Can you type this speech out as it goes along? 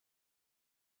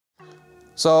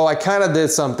So I kind of did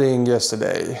something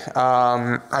yesterday.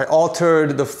 I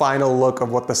altered the final look of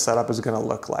what the setup is gonna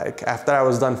look like. After I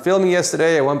was done filming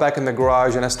yesterday, I went back in the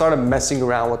garage and I started messing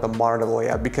around with the monitor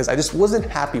layout because I just wasn't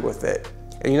happy with it.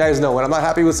 And you guys know, when I'm not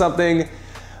happy with something,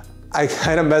 I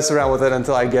kind of mess around with it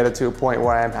until I get it to a point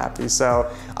where I am happy. So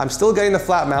I'm still getting the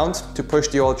flat mount to push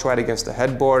the ultralight against the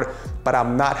headboard, but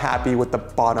I'm not happy with the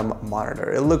bottom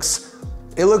monitor. It looks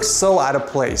so out of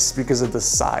place because of the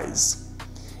size.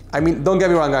 I mean, don't get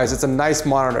me wrong guys, it's a nice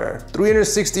monitor.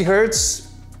 360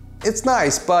 Hertz, it's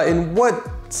nice, but in what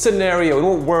scenario, in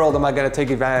what world am I gonna take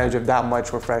advantage of that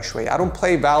much refresh rate? I don't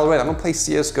play Valorant, I don't play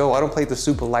CSGO, I don't play the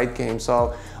super light game,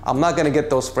 so I'm not gonna get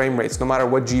those frame rates no matter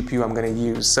what GPU I'm gonna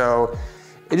use. So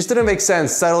it just didn't make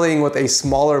sense settling with a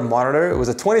smaller monitor. It was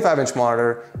a 25-inch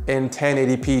monitor in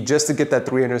 1080p just to get that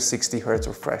 360 Hertz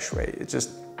refresh rate.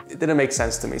 It didn't make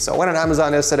sense to me. So I went on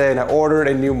Amazon yesterday and I ordered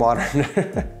a new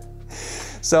monitor.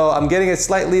 So I'm getting a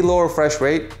slightly lower refresh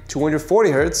rate, 240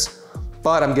 Hertz,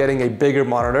 but I'm getting a bigger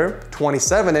monitor,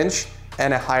 27-inch,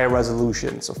 and a higher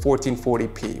resolution, so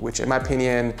 1440p, which in my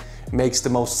opinion makes the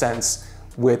most sense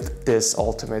with this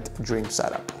ultimate dream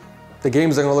setup. The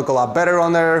games are gonna look a lot better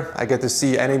on there. I get to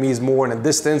see enemies more in a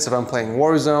distance if I'm playing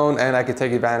Warzone, and I can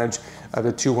take advantage of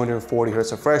the 240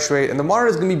 Hertz refresh rate. And the monitor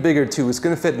is gonna be bigger too. It's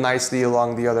gonna fit nicely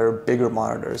along the other bigger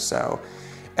monitors. So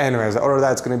anyways, I ordered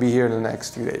that. It's gonna be here in the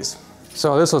next few days.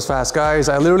 So this was fast guys.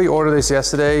 I literally ordered this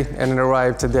yesterday and it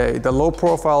arrived today. The low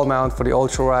profile mount for the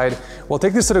ultra wide. We'll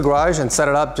take this to the garage and set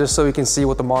it up just so we can see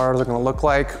what the monitors are gonna look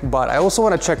like. But I also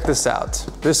wanna check this out.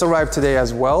 This arrived today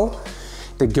as well.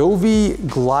 The Govee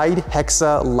Glide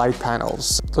Hexa light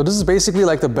panels. So this is basically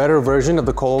like the better version of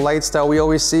the Colo lights that we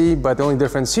always see, but the only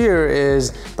difference here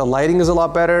is the lighting is a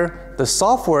lot better, the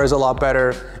software is a lot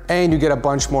better, and you get a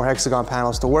bunch more hexagon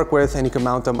panels to work with, and you can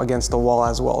mount them against the wall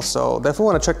as well. So definitely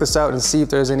want to check this out and see if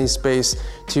there's any space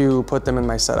to put them in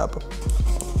my setup.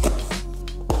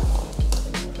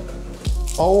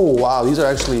 Oh wow, these are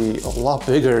actually a lot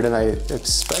bigger than I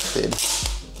expected.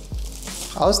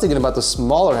 I was thinking about the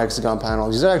smaller hexagon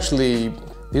panels. These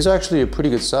are actually a pretty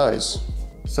good size.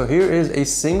 So here is a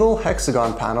single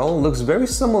hexagon panel. Looks very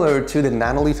similar to the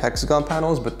Nanoleaf hexagon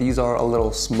panels, but these are a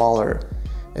little smaller,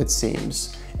 it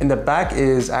seems. In the back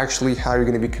is actually how you're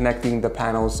gonna be connecting the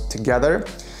panels together.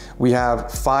 We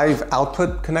have 5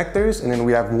 output connectors, and then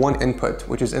we have 1 input,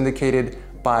 which is indicated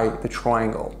by the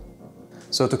triangle.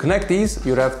 So to connect these,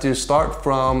 you'd have to start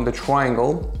from the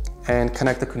triangle and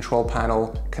connect the control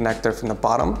panel connector from the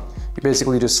bottom. You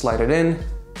basically just slide it in,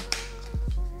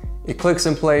 it clicks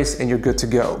in place, and you're good to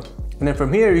go. And then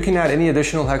from here, you can add any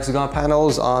additional hexagon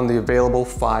panels on the available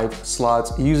 5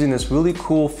 slots using this really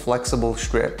cool flexible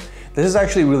strip. This is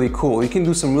actually really cool. You can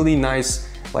do some really nice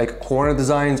like corner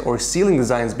designs or ceiling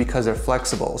designs because they're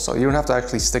flexible. So you don't have to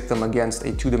actually stick them against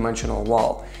a 2-dimensional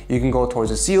wall. You can go towards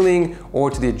the ceiling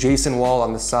or to the adjacent wall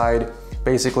on the side.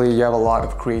 Basically, you have a lot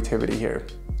of creativity here.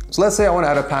 So let's say I want to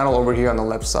add a panel over here on the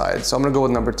left side. So I'm gonna go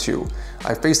with number 2.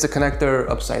 I face the connector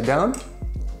upside down,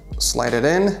 slide it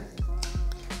in,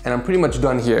 and I'm pretty much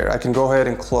done here. I can go ahead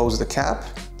and close the cap.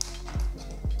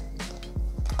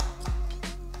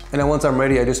 And then once I'm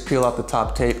ready, I just peel off the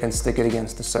top tape and stick it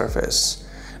against the surface.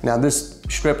 Now this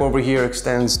strip over here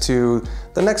extends to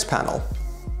the next panel.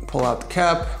 Pull out the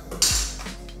cap,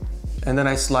 and then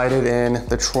I slide it in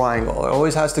the triangle. It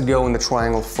always has to go in the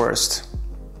triangle first.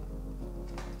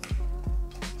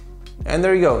 And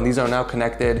there you go, these are now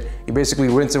connected. You basically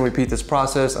rinse and repeat this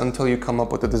process until you come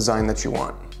up with the design that you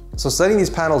want. So setting these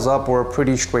panels up were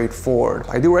pretty straightforward.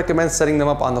 I do recommend setting them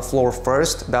up on the floor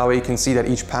first. That way you can see that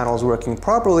each panel is working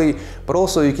properly, but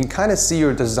also you can kind of see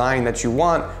your design that you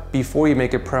want before you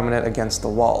make it permanent against the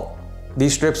wall.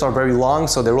 These strips are very long,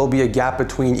 so there will be a gap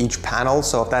between each panel.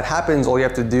 So if that happens, all you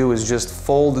have to do is just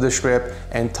fold the strip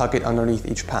and tuck it underneath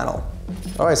each panel.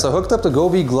 All right, so I hooked up the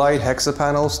Govee Glide Hexa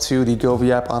panels to the Govee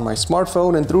app on my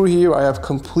smartphone, and through here I have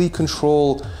complete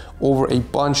control over a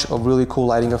bunch of really cool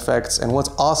lighting effects. And what's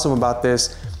awesome about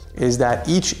this is that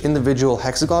each individual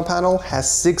hexagon panel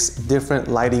has 6 different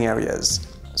lighting areas.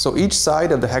 So each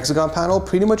side of the hexagon panel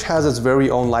pretty much has its very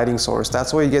own lighting source.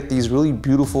 That's why you get these really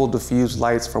beautiful diffused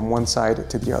lights from one side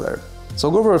to the other. So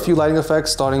I'll go over a few lighting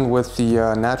effects, starting with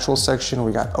the natural section.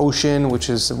 We got ocean, which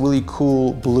is really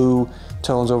cool blue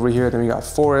tones over here. Then we got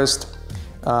forest,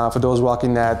 for those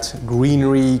rocking that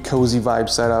greenery, cozy vibe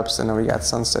setups. And then we got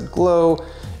sunset glow,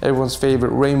 everyone's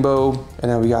favorite rainbow.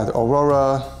 And then we got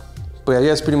aurora. But yeah, you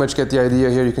guys pretty much get the idea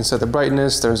here. You can set the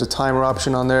brightness, there's a timer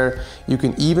option on there. You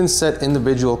can even set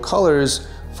individual colors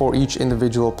for each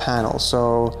individual panel.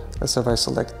 So let's say if I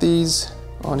select these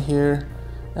on here,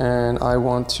 and I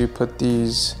want to put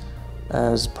these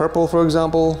as purple, for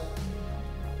example.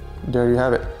 There you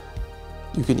have it.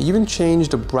 You can even change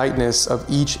the brightness of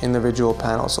each individual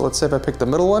panel. So let's say if I pick the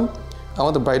middle one, I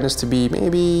want the brightness to be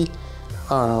maybe,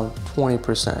 I don't know,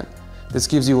 20%. This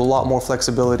gives you a lot more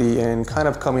flexibility in kind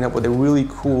of coming up with a really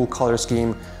cool color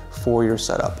scheme for your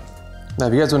setup. Now,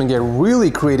 if you guys want to get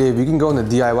really creative, you can go in the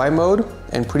DIY mode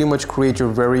and pretty much create your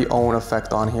very own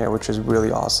effect on here, which is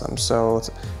really awesome. So if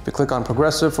you click on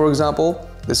progressive, for example,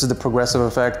 this is the progressive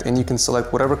effect, and you can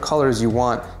select whatever colors you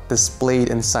want displayed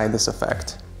inside this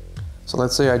effect. So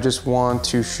let's say I just want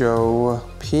to show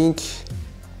pink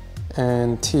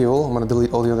and teal. I'm going to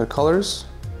delete all the other colors.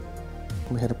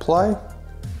 Let me hit apply.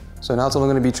 So now it's only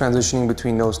going to be transitioning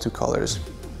between those two colors.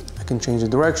 I can change the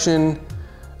direction.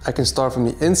 I can start from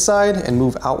the inside and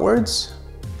move outwards.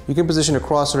 You can position a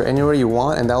cursor anywhere you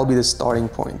want, and that will be the starting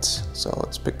point. So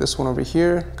let's pick this one over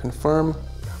here, confirm,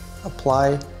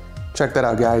 apply. Check that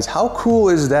out, guys. How cool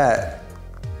is that?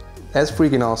 That's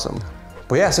freaking awesome.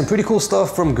 But yeah, some pretty cool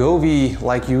stuff from Govee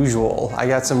like usual. I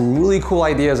got some really cool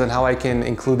ideas on how I can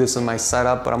include this in my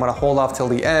setup, but I'm gonna hold off till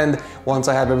the end once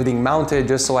I have everything mounted,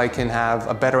 just so I can have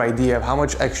a better idea of how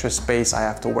much extra space I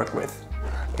have to work with.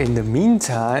 In the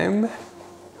meantime,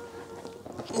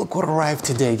 look what arrived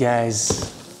today,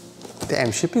 guys.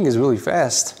 Damn, shipping is really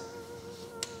fast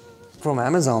from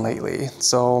Amazon lately.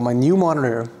 So my new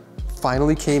monitor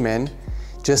finally came in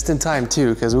just in time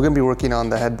too, because we're gonna be working on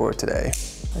the headboard today.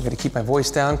 I gotta keep my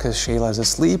voice down because Shayla's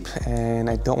asleep and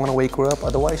I don't wanna wake her up,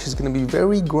 otherwise she's gonna be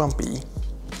very grumpy.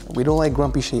 We don't like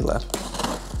grumpy Shayla.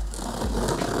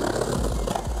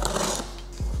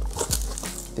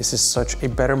 This is such a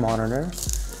better monitor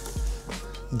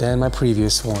than my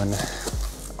previous one.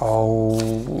 Oh,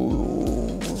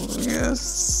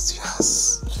 yes,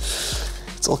 yes.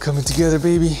 It's all coming together,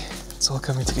 baby. It's all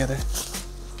coming together.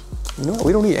 You know what,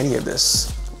 we don't need any of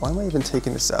this. Why am I even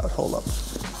taking this out? Hold up.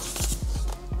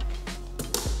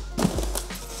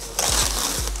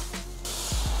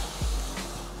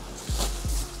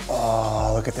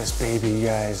 Oh, look at this baby, you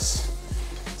guys.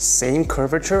 Same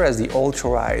curvature as the Ultra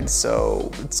Ride,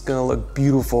 so it's gonna look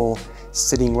beautiful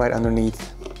sitting right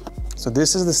underneath. So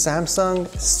this is the Samsung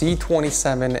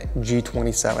C27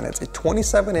 G27. It's a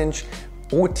 27-inch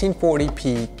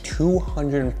 1440p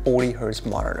 240 Hz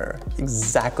monitor.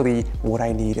 Exactly what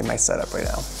I need in my setup right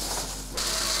now.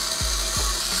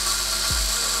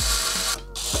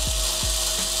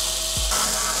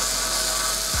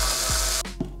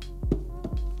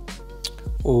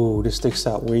 Oh, this sticks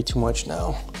out way too much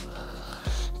now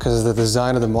because of the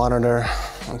design of the monitor.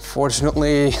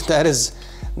 Unfortunately, that is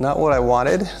not what I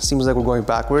wanted. Seems like we're going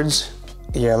backwards.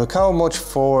 Yeah, look how much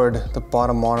forward the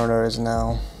bottom monitor is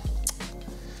now.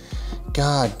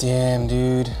 God damn,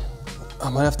 dude.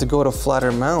 I'm gonna have to go to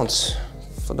flatter mounts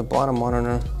for the bottom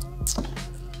monitor.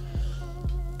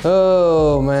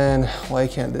 Oh man, why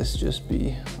can't this just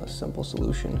be a simple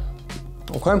solution?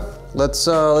 Okay, let's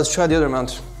try the other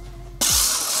mount.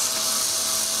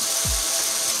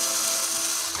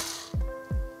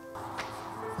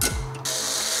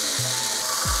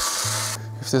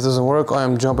 If this doesn't work, I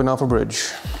am jumping off a bridge.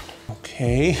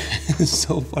 Okay,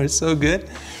 so far so good.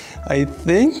 I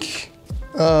think,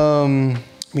 I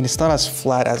mean, it's not as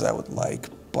flat as I would like,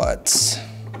 but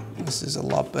this is a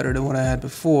lot better than what I had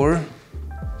before.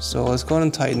 So let's go ahead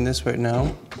and tighten this right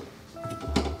now.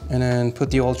 And then put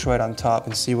the Ultra Ride on top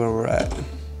and see where we're at.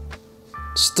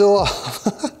 Still off.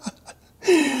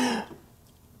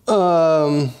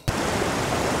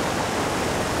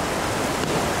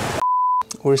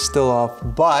 We're still off,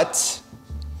 but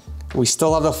we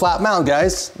still have the flat mount,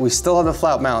 guys. We still have the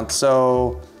flat mount,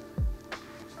 so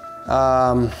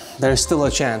there's still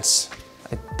a chance.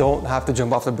 I don't have to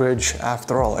jump off the bridge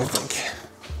after all, I think.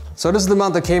 So this is the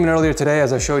mount that came in earlier today,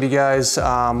 as I showed you guys.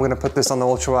 I'm gonna put this on the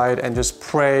Ultra Ride and just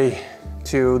pray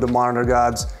to the monitor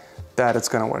gods that it's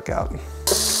gonna work out.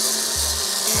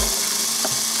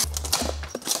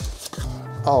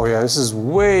 Oh yeah, this is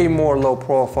way more low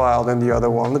profile than the other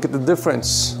one. Look at the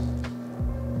difference.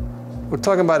 We're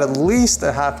talking about at least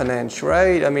a ½ inch,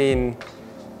 right? I mean,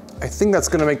 I think that's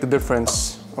gonna make the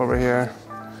difference over here.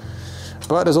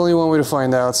 But there's only one way to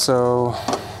find out, so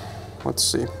let's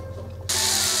see.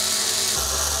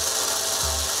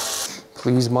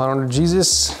 Please, monitor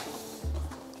Jesus.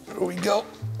 Here we go.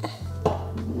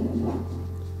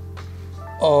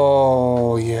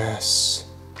 Oh, yes.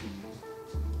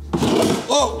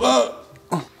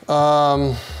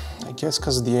 Oh, I guess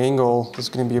because of the angle, there's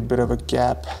gonna be a bit of a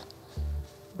gap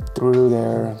through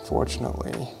there,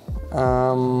 unfortunately.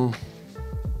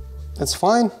 That's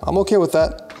fine, I'm okay with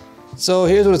that. So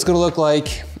here's what it's gonna look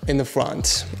like in the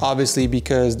front. Obviously,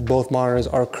 because both monitors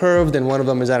are curved and one of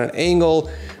them is at an angle,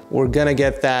 we're gonna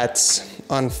get that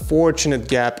unfortunate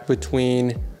gap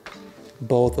between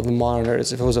both of the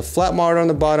monitors. If it was a flat monitor on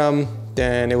the bottom,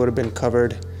 then it would have been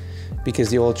covered because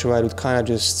the ultra-wide would kind of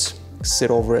just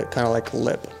sit over it, kind of like a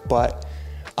lip. But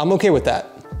I'm okay with that.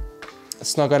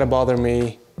 It's not gonna bother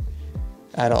me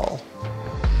at all.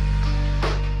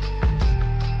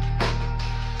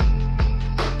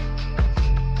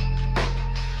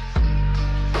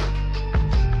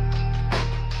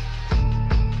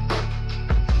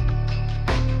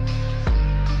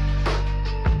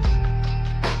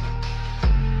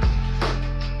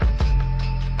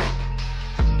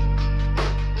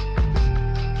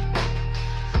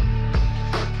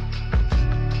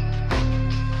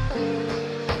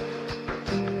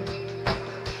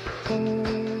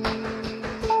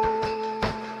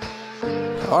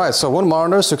 All right, so one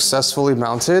monitor successfully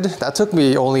mounted. That took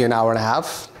me only an hour and a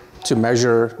half to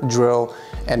measure, drill,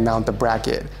 and mount the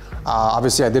bracket.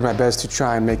 Obviously, I did my best to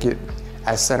try and make it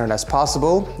as centered as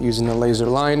possible using the laser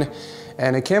line,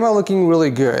 and it came out looking really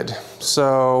good.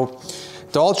 So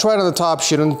the ultra-wide on the top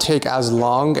shouldn't take as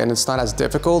long, and it's not as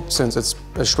difficult since it's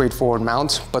a straightforward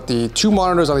mount, but the two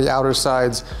monitors on the outer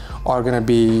sides are gonna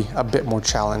be a bit more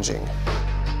challenging.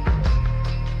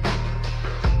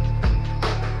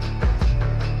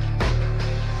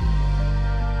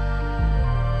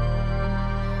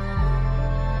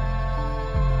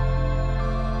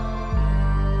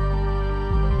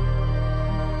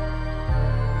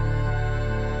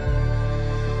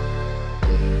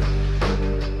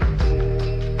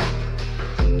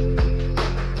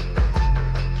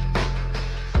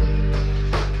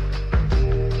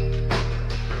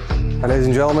 Ladies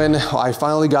and gentlemen, I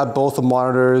finally got both the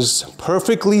monitors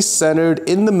perfectly centered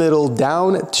in the middle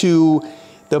down to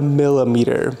the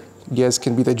millimeter. You guys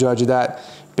can be the judge of that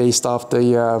based off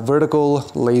the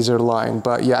vertical laser line.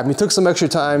 But yeah, I mean, it took some extra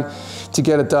time to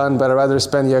get it done, but I'd rather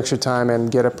spend the extra time and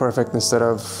get it perfect instead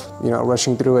of,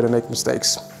 rushing through it and make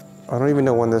mistakes. I don't even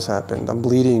know when this happened. I'm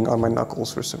bleeding on my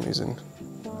knuckles for some reason.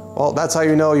 Well, that's how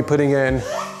you know you're putting in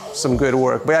some good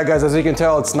work. But yeah, guys, as you can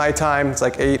tell, it's nighttime. It's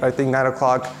like 9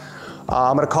 o'clock.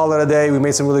 I'm gonna call it a day. We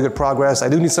made some really good progress. I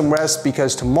do need some rest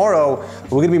because tomorrow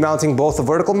we're gonna be mounting both the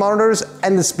vertical monitors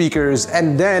and the speakers,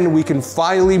 and then we can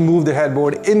finally move the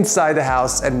headboard inside the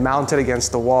house and mount it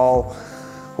against the wall.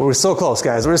 We're so close,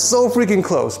 guys. We're so freaking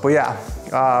close. But yeah,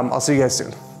 I'll see you guys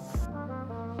soon.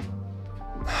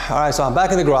 All right, so I'm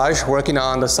back in the garage working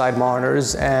on the side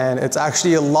monitors, and it's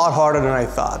actually a lot harder than I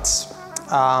thought.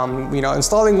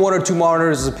 Installing 1 or 2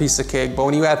 monitors is a piece of cake, but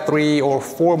when you add 3 or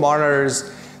 4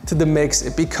 monitors to the mix,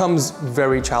 it becomes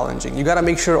very challenging. You gotta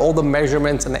make sure all the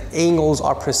measurements and the angles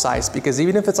are precise, because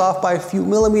even if it's off by a few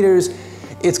millimeters,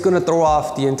 it's gonna throw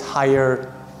off the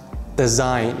entire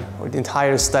design or the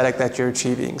entire aesthetic that you're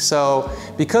achieving. So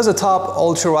because the top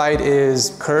ultra-wide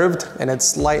is curved and it's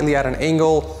slightly at an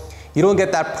angle, you don't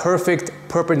get that perfect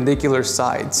perpendicular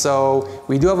side. So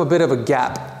we do have a bit of a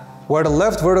gap where the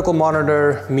left vertical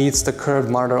monitor meets the curved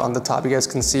monitor on the top. You guys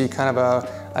can see kind of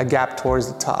a gap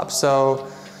towards the top. So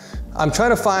I'm trying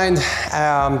to find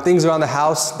things around the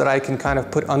house that I can kind of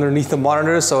put underneath the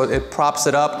monitor so it props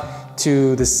it up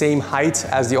to the same height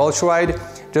as the ultra-wide,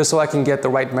 just so I can get the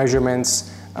right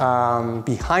measurements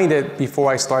behind it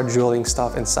before I start drilling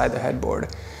stuff inside the headboard.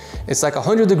 It's like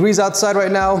 100 degrees outside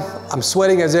right now. I'm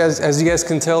sweating, as you guys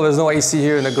can tell. There's no AC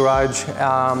here in the garage,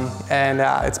 and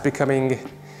it's becoming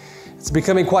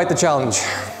quite the challenge.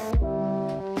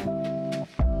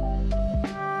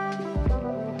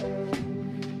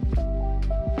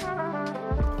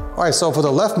 All right, so for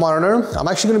the left monitor, I'm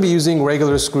actually gonna be using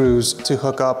regular screws to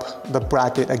hook up the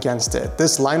bracket against it.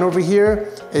 This line over here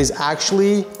is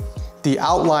actually the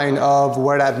outline of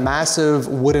where that massive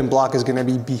wooden block is gonna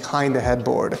be behind the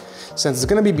headboard. Since it's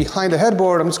gonna be behind the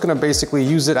headboard, I'm just gonna basically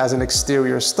use it as an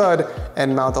exterior stud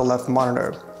and mount the left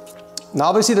monitor. Now,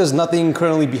 obviously there's nothing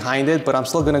currently behind it, but I'm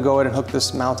still gonna go ahead and hook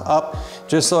this mount up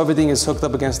just so everything is hooked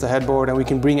up against the headboard and we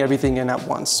can bring everything in at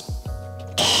once.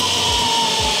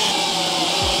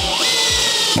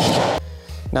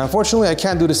 Now, unfortunately, I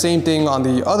can't do the same thing on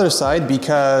the other side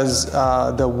because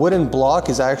the wooden block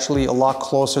is actually a lot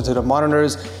closer to the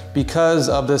monitors because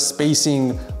of the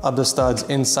spacing of the studs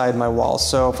inside my wall.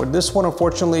 So for this one,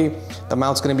 unfortunately, the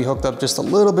mount's gonna be hooked up just a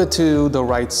little bit to the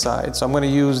right side. So I'm gonna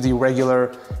use the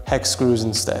regular hex screws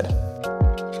instead.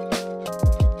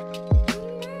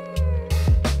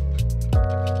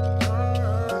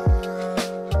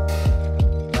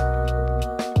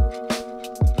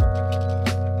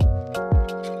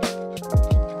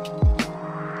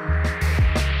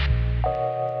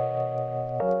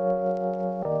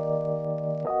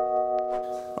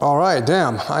 right,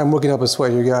 damn, I'm working up a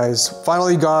sweat, you guys.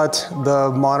 Finally got the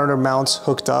monitor mounts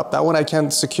hooked up. That one I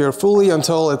can't secure fully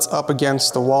until it's up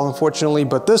against the wall, unfortunately,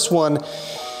 but this one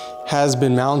has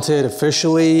been mounted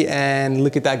officially, and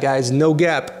look at that, guys, no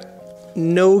gap.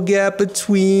 No gap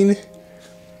between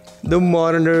the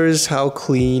monitors. How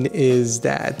clean is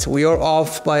that? We are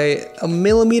off by a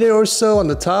millimeter or so on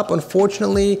the top.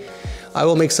 Unfortunately, I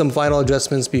will make some final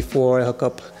adjustments before I hook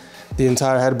up the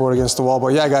entire headboard against the wall.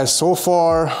 But yeah, guys, so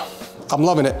far, I'm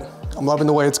loving it. I'm loving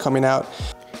the way it's coming out.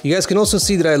 You guys can also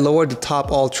see that I lowered the top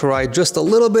ultralight just a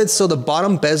little bit, so the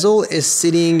bottom bezel is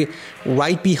sitting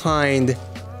right behind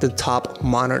the top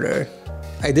monitor.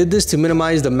 I did this to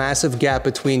minimize the massive gap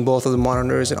between both of the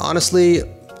monitors, and honestly,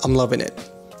 I'm loving it.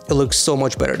 It looks so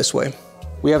much better this way.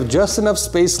 We have just enough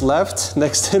space left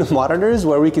next to the monitors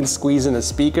where we can squeeze in a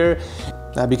speaker.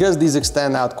 Now, because these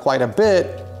extend out quite a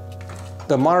bit,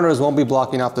 the monitors won't be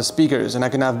blocking off the speakers, and I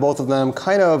can have both of them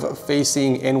kind of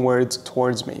facing inwards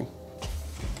towards me.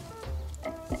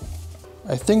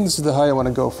 I think this is the height I want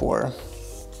to go for.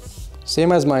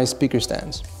 Same as my speaker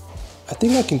stands. I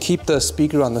think I can keep the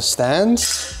speaker on the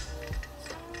stands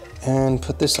and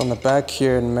put this on the back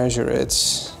here and measure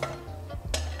it.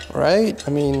 Right?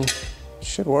 I mean,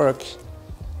 should work.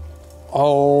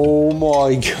 Oh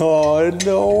my God,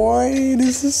 no way.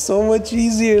 This is so much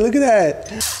easier. Look at that.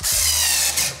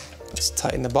 Let's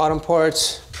tighten the bottom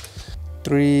part.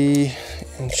 3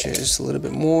 inches, a little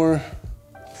bit more.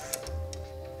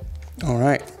 All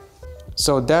right.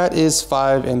 So that is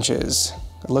 5 inches.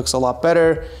 It looks a lot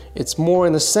better. It's more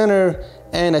in the center,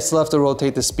 and I still have to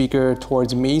rotate the speaker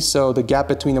towards me, so the gap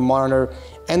between the monitor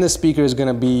and the speaker is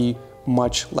gonna be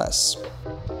much less.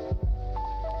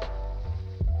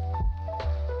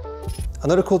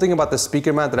 Another cool thing about the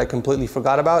speaker mount that I completely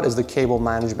forgot about is the cable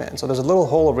management. So there's a little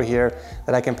hole over here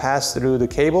that I can pass through the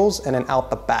cables and then out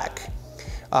the back.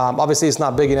 Obviously it's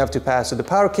not big enough to pass through the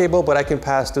power cable, but I can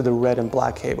pass through the red and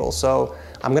black cable. So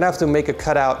I'm gonna have to make a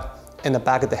cutout in the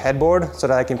back of the headboard so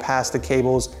that I can pass the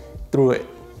cables through it.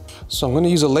 So I'm gonna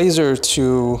use a laser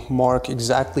to mark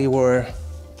exactly where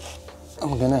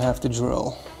I'm gonna have to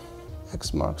drill.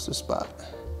 X marks the spot.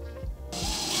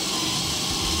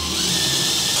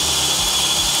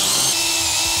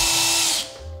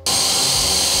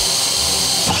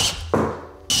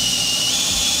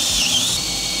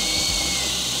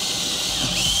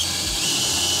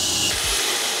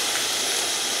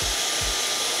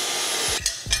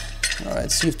 All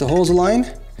right, see if the holes align.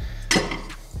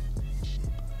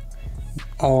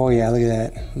 Oh yeah, look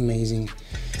at that, amazing.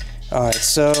 All right,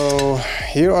 so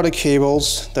here are the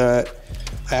cables that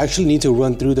I actually need to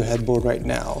run through the headboard right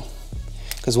now.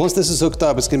 Because once this is hooked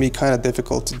up, it's gonna be kind of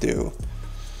difficult to do.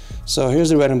 So here's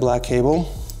the red and black cable.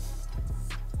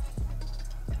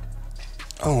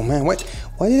 Oh man, why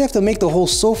did you have to make the hole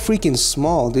so freaking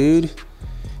small, dude?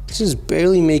 This is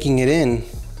barely making it in.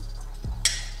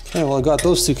 Okay, well I got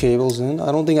those 2 cables in.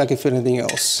 I don't think I can fit anything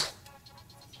else.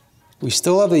 We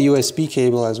still have the USB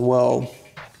cable as well.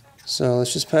 So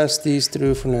let's just pass these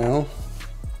through for now.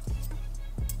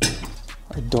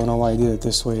 I don't know why I did it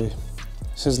this way.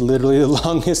 This is literally the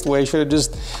longest way. Should have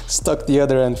just stuck the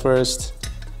other end first.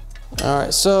 All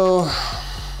right, so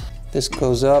this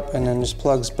goes up and then just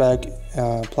plugs in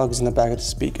the back of the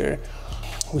speaker.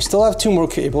 We still have 2 more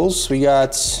cables. We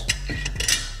got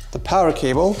the power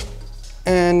cable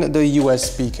and the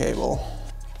USB cable.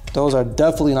 Those are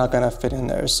definitely not gonna fit in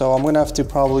there. So I'm gonna have to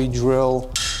probably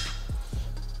drill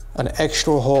an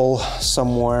extra hole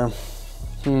somewhere.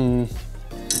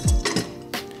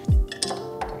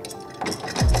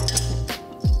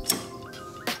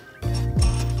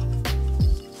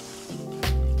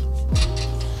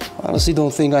 Honestly,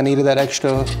 don't think I needed that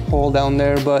extra hole down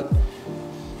there, but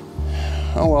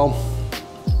oh well.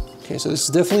 Okay, so this is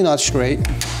definitely not straight.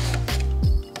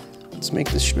 Let's make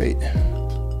this straight.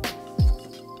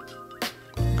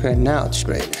 Okay, now it's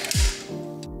straight.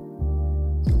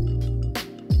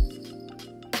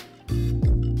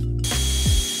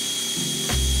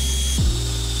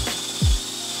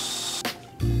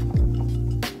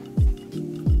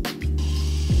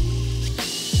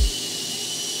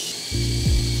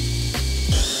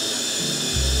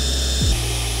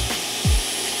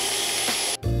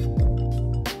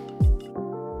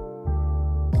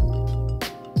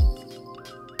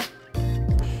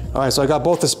 All right, so I got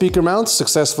both the speaker mounts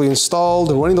successfully installed.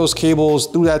 Running those cables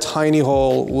through that tiny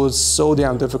hole was so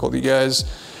damn difficult, you guys.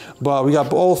 But we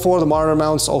got all 4 of the monitor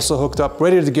mounts also hooked up,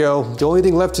 ready to go. The only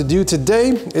thing left to do today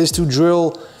is to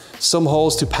drill some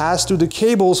holes to pass through the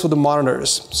cables for the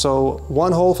monitors. So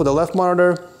 1 hole for the left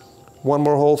monitor, 1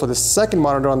 more hole for the second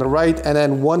monitor on the right, and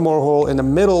then 1 more hole in the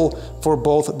middle for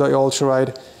both the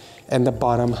ultralight and the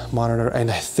bottom monitor. And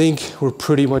I think we're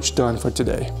pretty much done for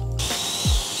today.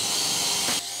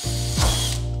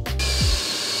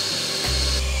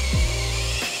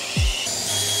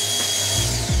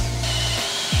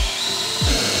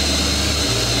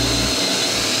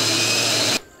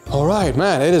 All right,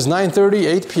 man, it is 9:30,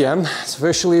 8 p.m. It's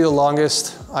officially the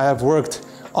longest I have worked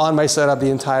on my setup the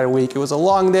entire week. It was a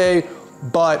long day,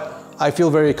 but I feel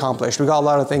very accomplished. We got a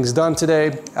lot of things done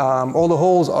today. All the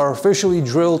holes are officially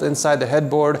drilled inside the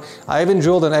headboard. I even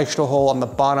drilled an extra hole on the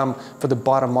bottom for the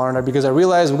bottom monitor because I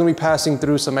realized we're gonna be passing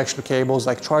through some extra cables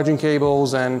like charging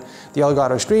cables and the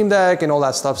Elgato Stream Deck and all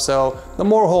that stuff. So the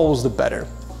more holes, the better.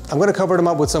 I'm gonna cover them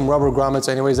up with some rubber grommets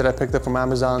anyways that I picked up from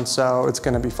Amazon, so it's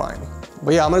gonna be fine.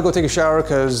 But yeah, I'm gonna go take a shower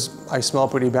because I smell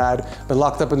pretty bad. Been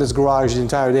locked up in this garage the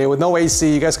entire day with no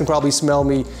AC. You guys can probably smell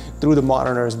me through the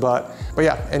monitors, but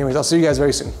yeah, anyways, I'll see you guys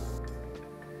very soon.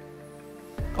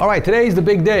 All right, today's the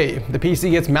big day. The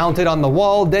PC gets mounted on the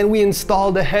wall, then we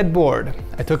install the headboard.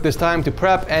 I took this time to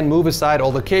prep and move aside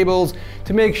all the cables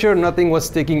to make sure nothing was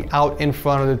sticking out in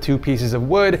front of the two pieces of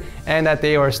wood and that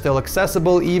they are still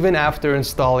accessible even after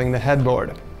installing the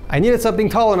headboard. I needed something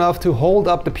tall enough to hold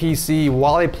up the PC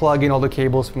while I plug in all the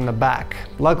cables from the back.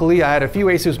 Luckily, I had a few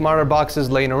Asus monitor boxes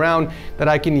laying around that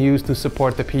I can use to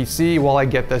support the PC while I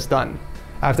get this done.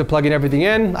 After plugging everything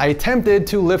in, I attempted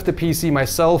to lift the PC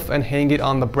myself and hang it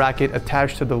on the bracket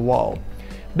attached to the wall.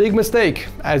 Big mistake.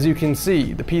 As you can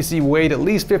see, the PC weighed at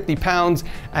least 50 pounds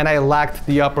and I lacked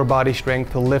the upper body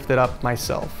strength to lift it up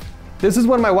myself. This is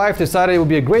when my wife decided it would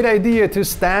be a great idea to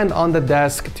stand on the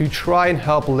desk to try and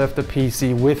help lift the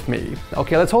PC with me.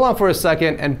 Okay, let's hold on for a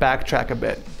second and backtrack a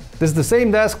bit. This is the same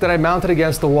desk that I mounted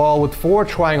against the wall with 4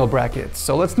 triangle brackets,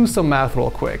 so let's do some math real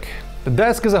quick. The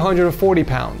desk is 140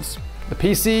 pounds. The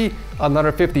PC,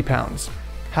 another 50 pounds.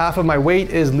 Half of my weight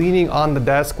is leaning on the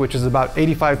desk, which is about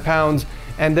 85 pounds,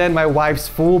 and then my wife's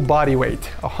full body weight,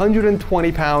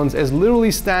 120 pounds, is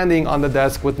literally standing on the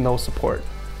desk with no support.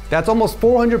 That's almost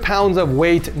 400 pounds of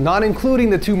weight, not including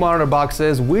the 2 monitor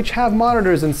boxes, which have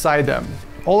monitors inside them.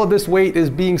 All of this weight is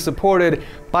being supported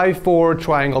by 4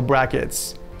 triangle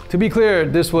brackets. To be clear,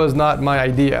 this was not my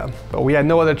idea, but we had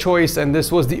no other choice and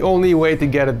this was the only way to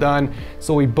get it done.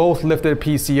 So we both lifted the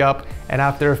PC up and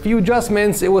after a few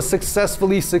adjustments, it was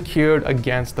successfully secured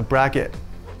against the bracket.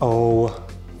 Oh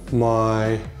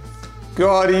my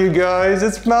God, you guys,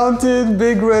 it's mounted.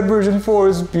 Big Red version 4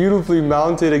 is beautifully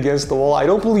mounted against the wall. I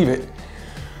don't believe it.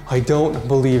 I don't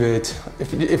believe it.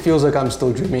 It feels like I'm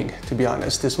still dreaming, to be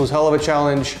honest. This was hell of a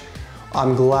challenge.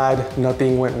 I'm glad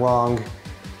nothing went wrong.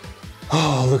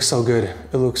 Oh, it looks so good.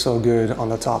 It looks so good on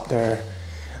the top there.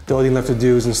 The only thing left to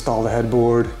do is install the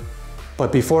headboard.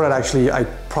 But before that, actually, I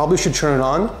probably should turn it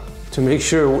on to make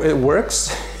sure it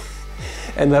works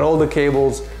and that all the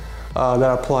cables that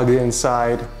are plugged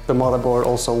inside the motherboard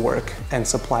also work and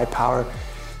supply power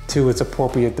to its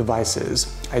appropriate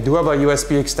devices. I do have a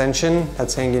USB extension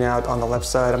that's hanging out on the left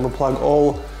side. I'm gonna plug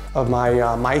all of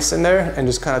my mice in there and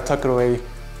just kind of tuck it away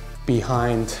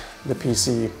behind the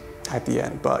PC at the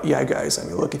end. But yeah, guys, I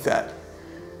mean, look at that.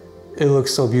 It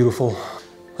looks so beautiful.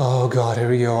 Oh God, here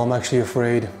we go. I'm actually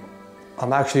afraid.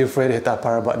 I'm actually afraid to hit that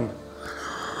power button.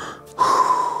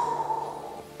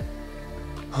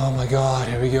 Oh my God,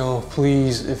 here we go.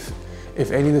 Please, if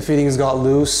any of the fittings got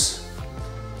loose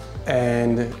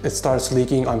and it starts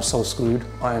leaking, I'm so screwed.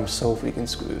 I am so freaking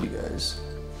screwed, you guys.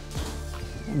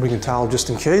 Bring a towel just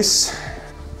in case.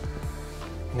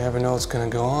 You never know what's gonna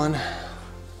go on.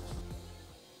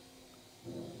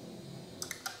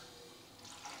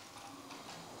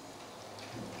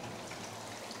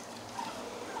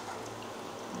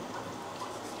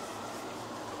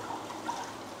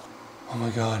 Oh my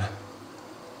God.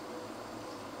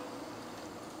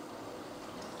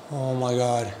 Oh my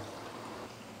God.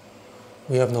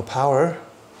 We have no power.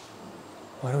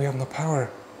 Why do we have no power?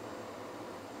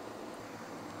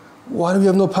 Why do we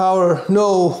have no power?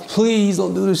 No, please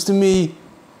don't do this to me.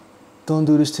 Don't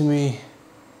do this to me.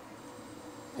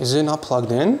 Is it not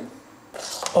plugged in?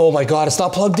 Oh my God, it's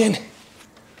not plugged in.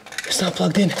 It's not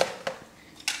plugged in.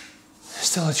 There's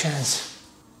still a chance.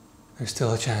 There's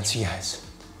still a chance, you guys.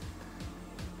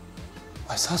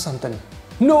 I saw something.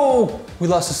 No, we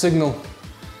lost the signal.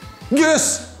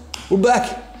 Yes, we're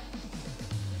back.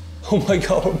 Oh my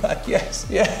God, we're back. Yes,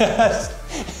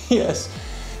 yes, yes.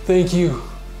 Thank you.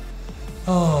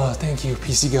 Oh, thank you,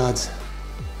 PC gods.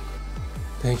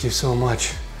 Thank you so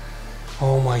much.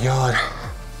 Oh my God.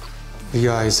 You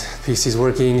guys, PC's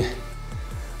working.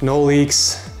 No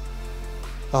leaks.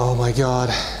 Oh my God.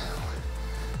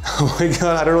 Oh my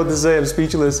God, I don't know what to say. I'm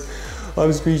speechless.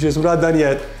 I'm speechless. We're not done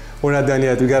yet. We're not done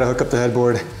yet. We gotta hook up the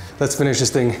headboard. Let's finish this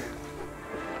thing.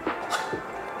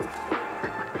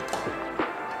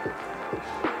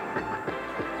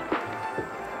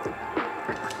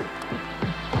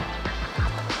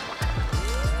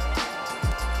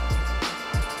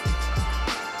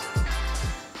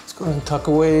 Go ahead and tuck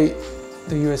away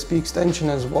the USB extension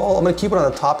as well. I'm gonna keep it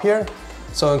on the top here,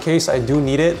 so in case I do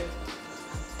need it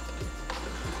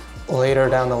later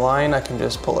down the line, I can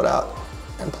just pull it out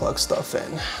and plug stuff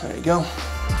in. There you go.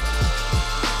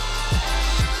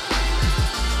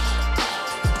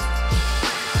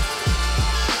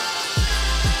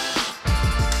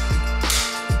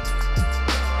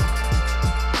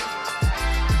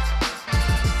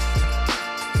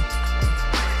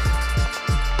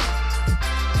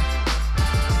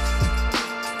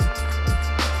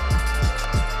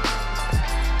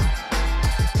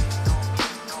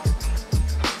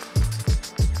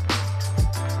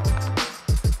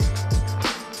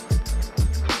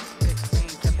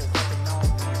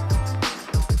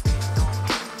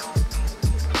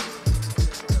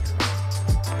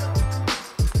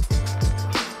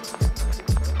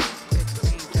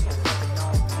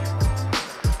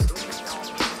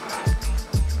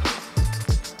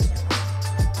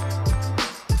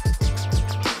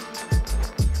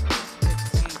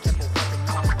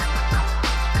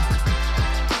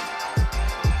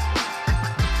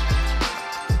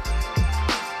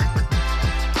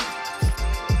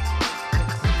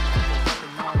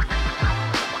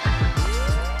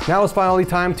 Now it's finally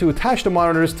time to attach the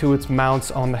monitors to its mounts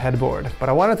on the headboard, but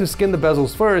I wanted to skin the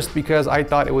bezels first because I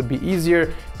thought it would be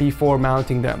easier before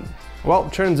mounting them. Well,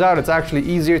 turns out it's actually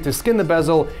easier to skin the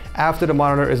bezel after the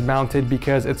monitor is mounted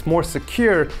because it's more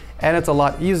secure and it's a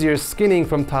lot easier skinning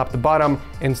from top to bottom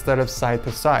instead of side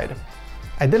to side.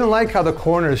 I didn't like how the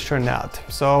corners turned out,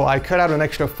 so I cut out an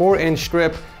extra 4-inch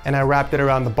strip and I wrapped it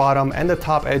around the bottom and the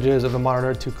top edges of the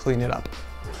monitor to clean it up.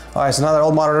 All right, so now that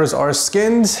all monitors are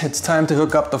skinned, it's time to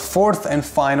hook up the fourth and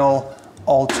final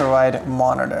ultra-wide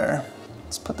monitor.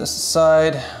 Let's put this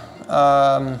aside.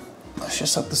 Let's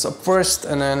just hook this up first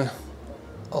and then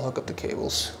I'll hook up the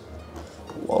cables.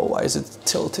 Whoa, why is it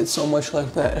tilted so much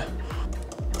like that?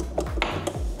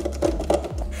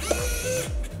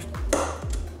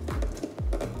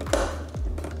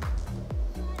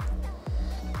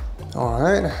 All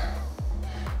right.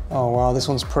 Oh wow, this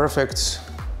one's perfect.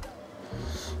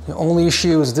 The only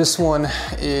issue is this one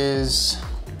is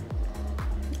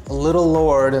a little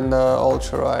lower than the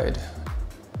ultra-wide.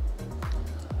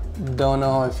 Don't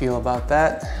know how I feel about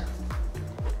that.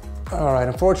 All right,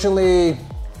 unfortunately,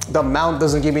 the mount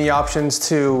doesn't give me options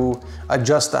to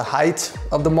adjust the height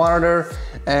of the monitor.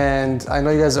 And I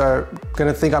know you guys are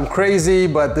gonna think I'm crazy,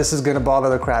 but this is gonna bother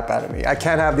the crap out of me. I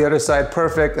can't have the other side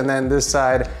perfect and then this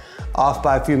side off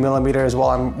by a few millimeters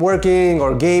while I'm working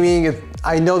or gaming.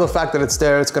 I know the fact that it's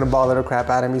there, it's gonna bother the crap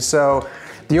out of me. So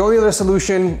the only other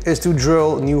solution is to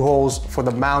drill new holes for the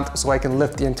mount so I can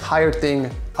lift the entire thing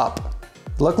up.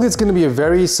 Luckily, it's gonna be a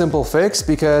very simple fix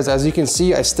because as you can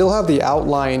see, I still have the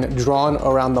outline drawn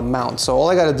around the mount. So all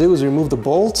I gotta do is remove the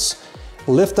bolts,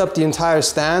 lift up the entire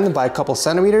stand by a couple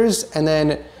centimeters, and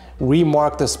then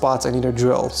remark the spots I need to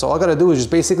drill. So all I gotta do is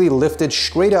just basically lift it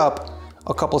straight up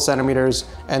a couple centimeters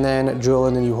and then drill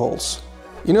in the new holes.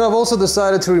 You know, I've also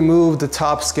decided to remove the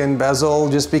top skin bezel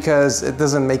just because it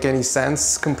doesn't make any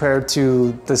sense compared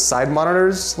to the side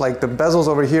monitors. Like the bezels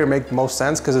over here make most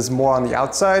sense because it's more on the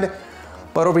outside,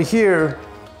 but over here,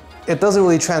 it doesn't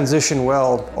really transition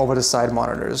well over the side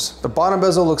monitors. The bottom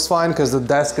bezel looks fine because the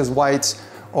desk is white.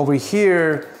 Over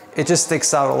here, it just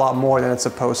sticks out a lot more than it's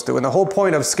supposed to. And the whole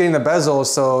point of skinning the bezel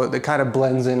is so it kind of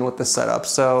blends in with the setup.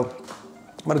 So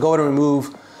I'm gonna go ahead and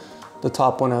remove the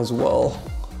top one as well.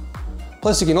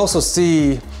 Plus you can also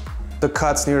see the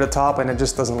cuts near the top and it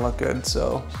just doesn't look good.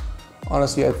 So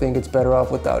honestly, I think it's better off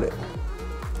without it.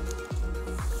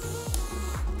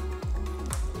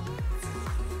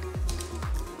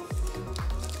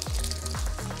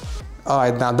 All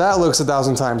right, now that looks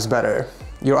 1,000 times better.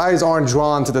 Your eyes aren't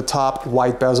drawn to the top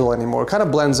white bezel anymore. It kind of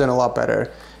blends in a lot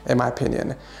better, in my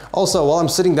opinion. Also, while I'm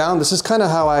sitting down, this is kind of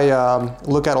how I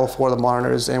look at all four of the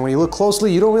monitors. And when you look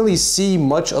closely, you don't really see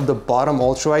much of the bottom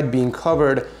ultra-wide being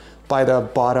covered by the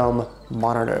bottom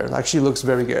monitor. It actually looks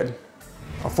very good.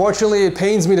 Unfortunately, it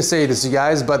pains me to say this, you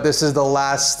guys, but this is the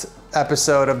last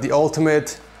episode of the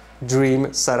Ultimate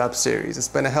Dream Setup series. It's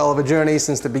been a hell of a journey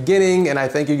since the beginning, and I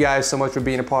thank you guys so much for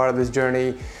being a part of this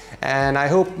journey. And I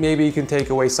hope maybe you can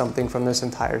take away something from this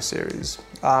entire series.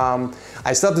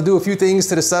 I still have to do a few things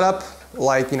to the setup,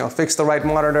 like, you know, fix the right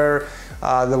monitor.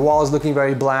 The wall is looking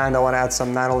very bland. I want to add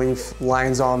some nanoleaf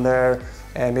lines on there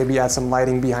and maybe add some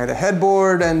lighting behind the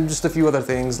headboard and just a few other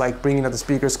things like bringing up the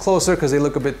speakers closer because they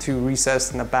look a bit too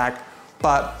recessed in the back.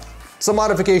 But some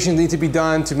modifications need to be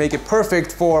done to make it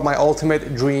perfect for my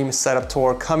Ultimate Dream Setup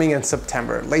Tour coming in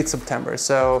September, late September.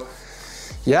 So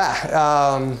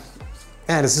yeah,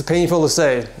 man, this is painful to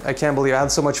say. I can't believe I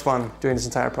had so much fun doing this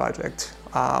entire project.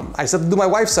 I still have to do my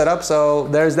wife's setup, so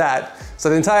there's that. So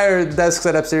the entire desk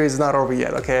setup series is not over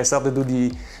yet, okay? I still have to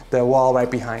do the wall right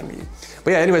behind me.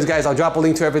 But yeah, anyways, guys, I'll drop a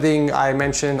link to everything I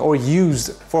mentioned or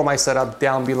used for my setup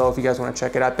down below if you guys want to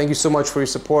check it out. Thank you so much for your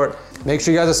support. Make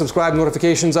sure you guys are subscribed,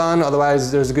 notifications on,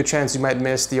 otherwise there's a good chance you might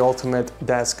miss the ultimate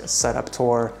desk setup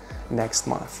tour next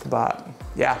month. But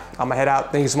yeah, I'm gonna head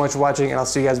out. Thank you so much for watching, and I'll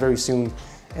see you guys very soon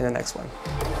in the next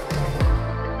one.